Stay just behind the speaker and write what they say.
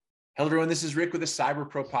Hello, everyone. This is Rick with the Cyber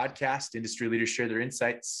Pro podcast. Industry leaders share their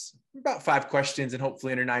insights, about 5 questions and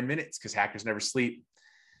hopefully under 9 minutes because hackers never sleep.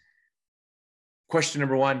 Question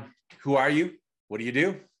number 1, who are you? What do you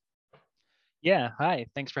do? Yeah, hi.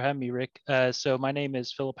 Thanks for having me, Rick. So my name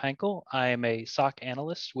is Phillip Hankel. I am a SOC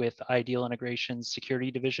analyst with Ideal Integrations Security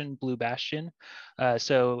Division, Blue Bastion.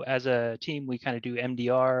 So as a team, we kind of do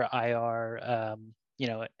MDR, IR,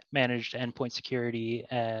 managed endpoint security,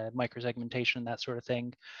 microsegmentation, that sort of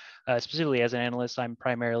thing. Specifically as an analyst, I'm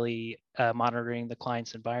primarily monitoring the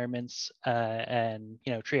client's environments and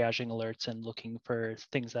triaging alerts and looking for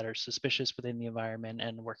things that are suspicious within the environment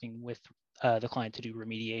and working with the client to do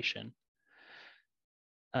remediation.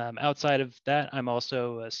 Outside of that, I'm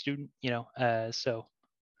also a student, so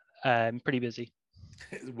I'm pretty busy.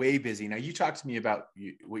 Way busy. Now, you talked to me about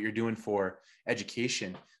what you're doing for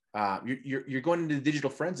education. You're going into the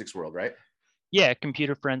digital forensics world, right? Yeah,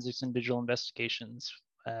 computer forensics and digital investigations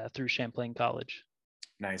through Champlain College.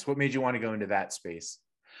 Nice. What made you want to go into that space?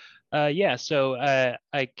 So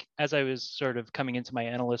as I was sort of coming into my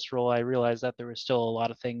analyst role, I realized that there was still a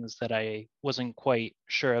lot of things that I wasn't quite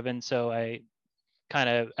sure of. And so I kind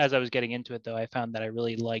of, as I was getting into it, though, I found that I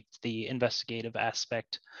really liked the investigative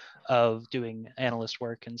aspect of doing analyst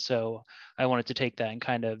work. And so I wanted to take that and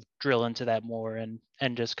kind of drill into that more and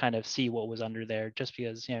just kind of see what was under there, just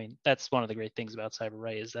because, that's one of the great things about cyber,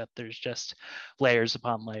 right, is that there's just layers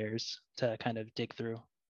upon layers to kind of dig through.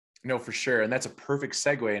 No, for sure. And that's a perfect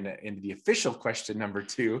segue into the official question number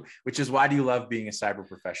 2, which is, why do you love being a cyber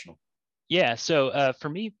professional? Yeah. So for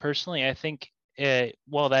me personally, I think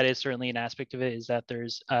while that is certainly an aspect of it, is that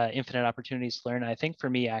there's infinite opportunities to learn. I think for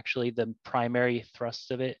me, actually, the primary thrust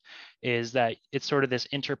of it is that it's sort of this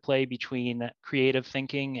interplay between creative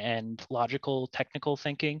thinking and logical, technical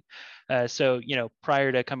thinking. So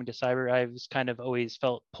prior to coming to cyber, I was kind of always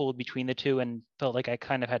felt pulled between the two and felt like I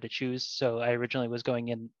kind of had to choose. So I originally was going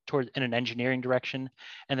in an engineering direction,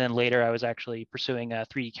 and then later I was actually pursuing a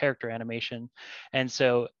 3D character animation. And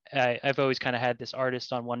so I've always kind of had this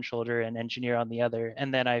artist on one shoulder and engineer on the other.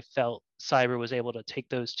 And then I felt cyber was able to take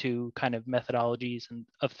those two kind of methodologies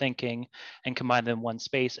of thinking and combine them in one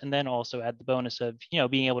space, and then also add the bonus of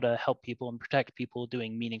being able to help people and protect people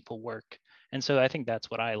doing meaningful work. And so I think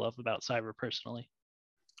that's what I love about cyber personally.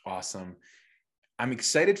 Awesome. I'm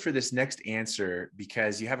excited for this next answer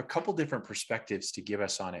because you have a couple different perspectives to give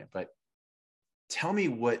us on it, but tell me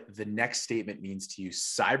what the next statement means to you.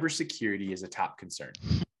 Cybersecurity is a top concern.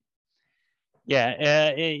 Yeah,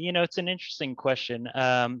 it's an interesting question.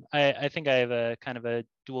 I think I have a kind of a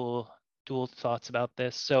dual thoughts about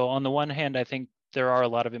this. So on the one hand, I think there are a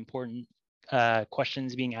lot of important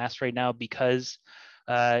questions being asked right now because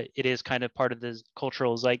it is kind of part of the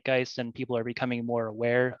cultural zeitgeist and people are becoming more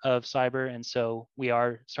aware of cyber. And so we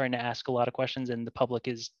are starting to ask a lot of questions and the public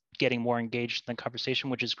is getting more engaged in the conversation,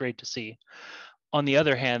 which is great to see. On the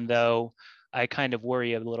other hand, though, I kind of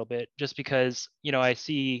worry a little bit just because, I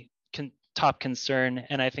see top concern.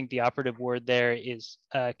 And I think the operative word there is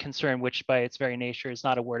concern, which by its very nature is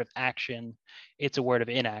not a word of action, it's a word of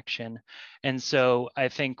inaction. And so I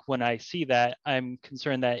think when I see that, I'm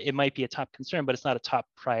concerned that it might be a top concern, but it's not a top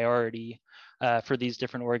priority for these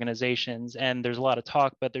different organizations. And there's a lot of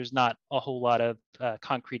talk, but there's not a whole lot of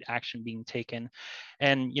concrete action being taken.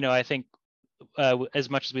 And, I think as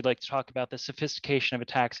much as we'd like to talk about the sophistication of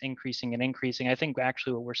attacks increasing and increasing, I think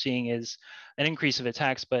actually what we're seeing is an increase of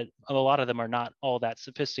attacks, but a lot of them are not all that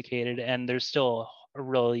sophisticated. And there's still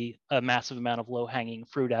a massive amount of low-hanging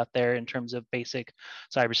fruit out there in terms of basic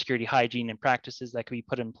cybersecurity hygiene and practices that could be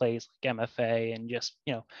put in place, like MFA and just,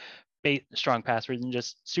 strong passwords and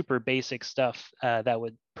just super basic stuff that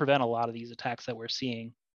would prevent a lot of these attacks that we're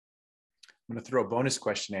seeing. I'm going to throw a bonus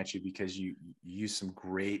question at you because you use some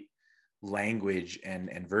great language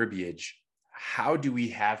and verbiage. How do we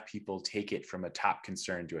have people take it from a top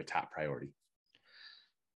concern to a top priority?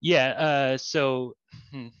 Yeah, so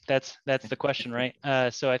that's the question, right?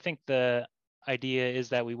 So I think the idea is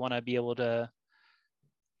that we want to be able to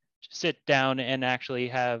sit down and actually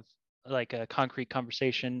have like a concrete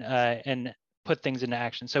conversation and put things into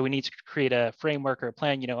action. So we need to create a framework or a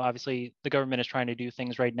plan. Obviously the government is trying to do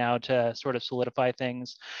things right now to sort of solidify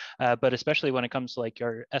things, but especially when it comes to like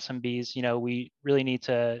your SMBs, we really need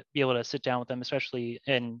to be able to sit down with them, especially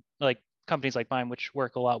in like companies like mine, which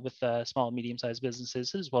work a lot with small and medium-sized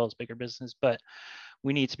businesses as well as bigger business. But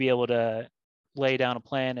we need to be able to lay down a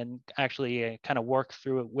plan and actually kind of work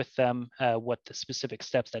through it with them, what the specific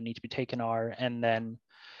steps that need to be taken are, and then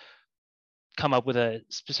come up with a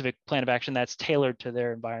specific plan of action that's tailored to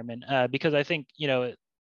their environment. Because I think,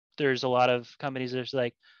 there's a lot of companies that's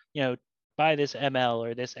like, buy this ML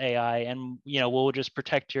or this AI, and we'll just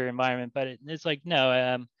protect your environment. But it's like,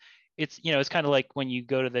 no, it's kind of like when you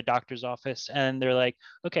go to the doctor's office and they're like,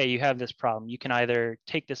 okay, you have this problem. You can either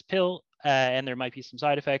take this pill and there might be some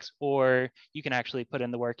side effects, or you can actually put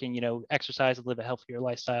in the work and exercise and live a healthier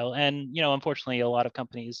lifestyle. And unfortunately, a lot of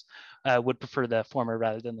companies would prefer the former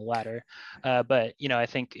rather than the latter. But I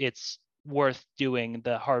think it's worth doing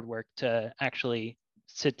the hard work to actually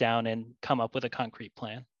sit down and come up with a concrete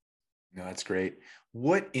plan. No, that's great.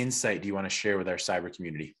 What insight do you want to share with our cyber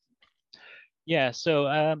community? Yeah, so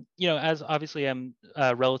as obviously I'm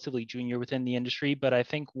relatively junior within the industry, but I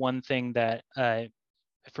think one thing that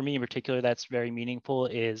for me in particular that's very meaningful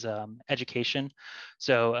is education.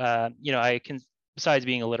 So I can, besides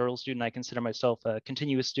being a literal student, I consider myself a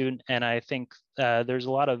continuous student, and I think there's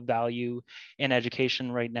a lot of value in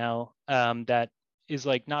education right now that is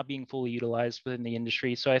like not being fully utilized within the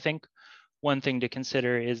industry. So I think one thing to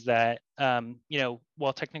consider is that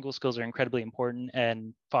while technical skills are incredibly important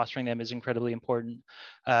and fostering them is incredibly important,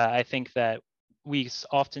 I think that we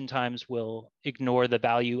oftentimes will ignore the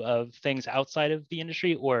value of things outside of the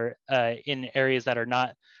industry or in areas that are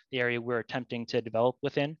not the area we're attempting to develop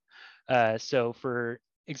within. So for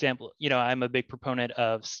example, I'm a big proponent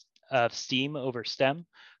of STEAM over STEM.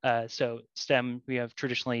 So STEM, we have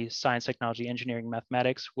traditionally science, technology, engineering,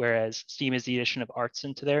 mathematics, whereas STEAM is the addition of arts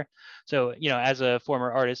into there. So, as a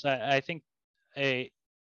former artist, I think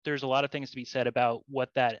there's a lot of things to be said about what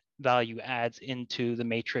that value adds into the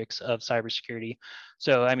matrix of cybersecurity.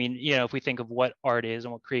 So, I mean, if we think of what art is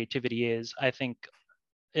and what creativity is, I think,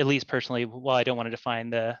 at least personally, while I don't want to define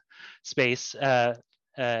the space at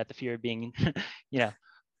the fear of being,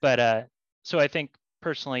 but so I think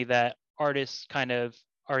personally that artists kind of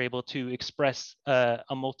are able to express a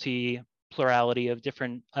plurality of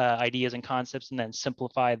different ideas and concepts and then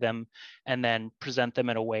simplify them and then present them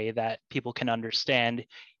in a way that people can understand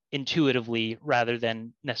intuitively rather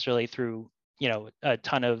than necessarily through a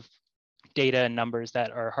ton of data and numbers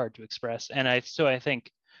that are hard to express. And I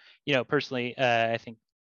think personally I think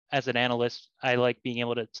as an analyst I like being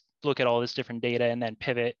able to look at all this different data and then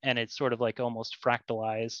pivot, and it's sort of like almost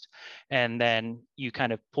fractalized, and then you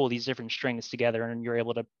kind of pull these different strings together and you're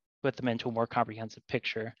able to put them into a more comprehensive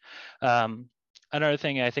picture. Another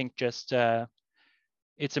thing I think just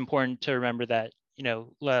it's important to remember that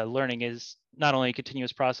learning is not only a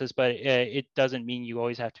continuous process, but it doesn't mean you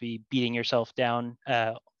always have to be beating yourself down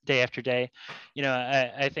day after day.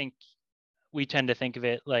 I think we tend to think of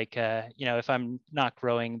it like, if I'm not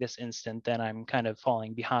growing this instant, then I'm kind of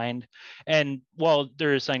falling behind. And while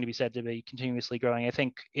there is something to be said to be continuously growing, I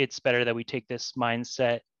think it's better that we take this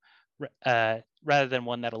mindset rather than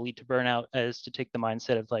one that'll lead to burnout, as to take the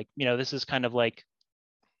mindset of like, this is kind of like,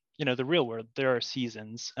 the real world. There are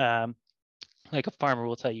seasons. Like a farmer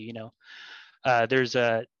will tell you, there's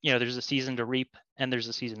a season to reap and there's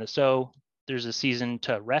a season to sow. There's a season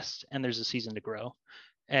to rest and there's a season to grow.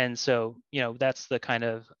 And so, that's the kind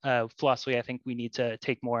of philosophy I think we need to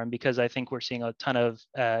take more on, because I think we're seeing a ton of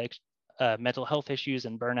mental health issues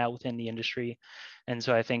and burnout within the industry. And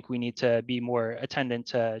so I think we need to be more attendant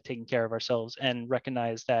to taking care of ourselves and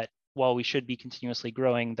recognize that while we should be continuously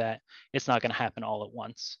growing, that it's not going to happen all at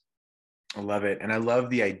once. I love it. And I love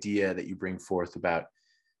the idea that you bring forth about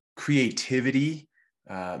creativity,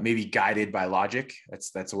 maybe guided by logic.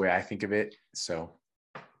 That's the way I think of it. So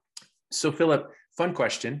Phillip, fun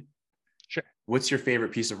question. Sure. What's your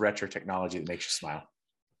favorite piece of retro technology that makes you smile?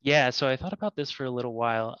 Yeah, so I thought about this for a little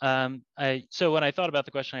while. So when I thought about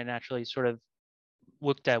the question, I naturally sort of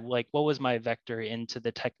looked at like what was my vector into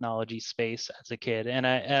the technology space as a kid, and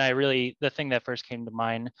I really, the thing that first came to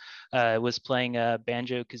mind was playing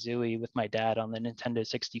Banjo-Kazooie with my dad on the Nintendo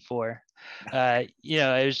 64.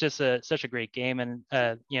 It was just such a great game, and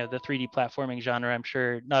the 3D platforming genre, I'm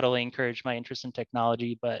sure, not only encouraged my interest in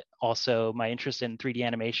technology but also my interest in 3D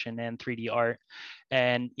animation and 3D art.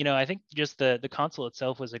 And I think just the console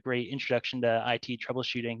itself was a great introduction to IT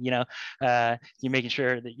troubleshooting. You're making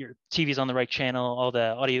sure that your TV's on the right channel, all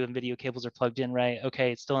the audio and video cables are plugged in right.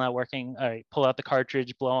 Okay, it's still not working. All right, pull out the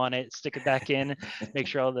cartridge, blow on it, stick it back in, make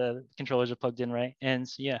sure all the controllers are plugged in right. And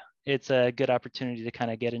so, yeah, it's a good opportunity to kind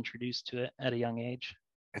of get introduced to it at a young age.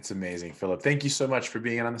 It's amazing, Phillip. Thank you so much for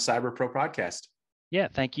being on the Cyber Pro podcast. Yeah,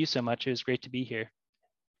 thank you so much. It was great to be here.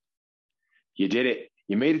 You did it.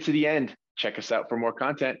 You made it to the end. Check us out for more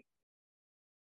content.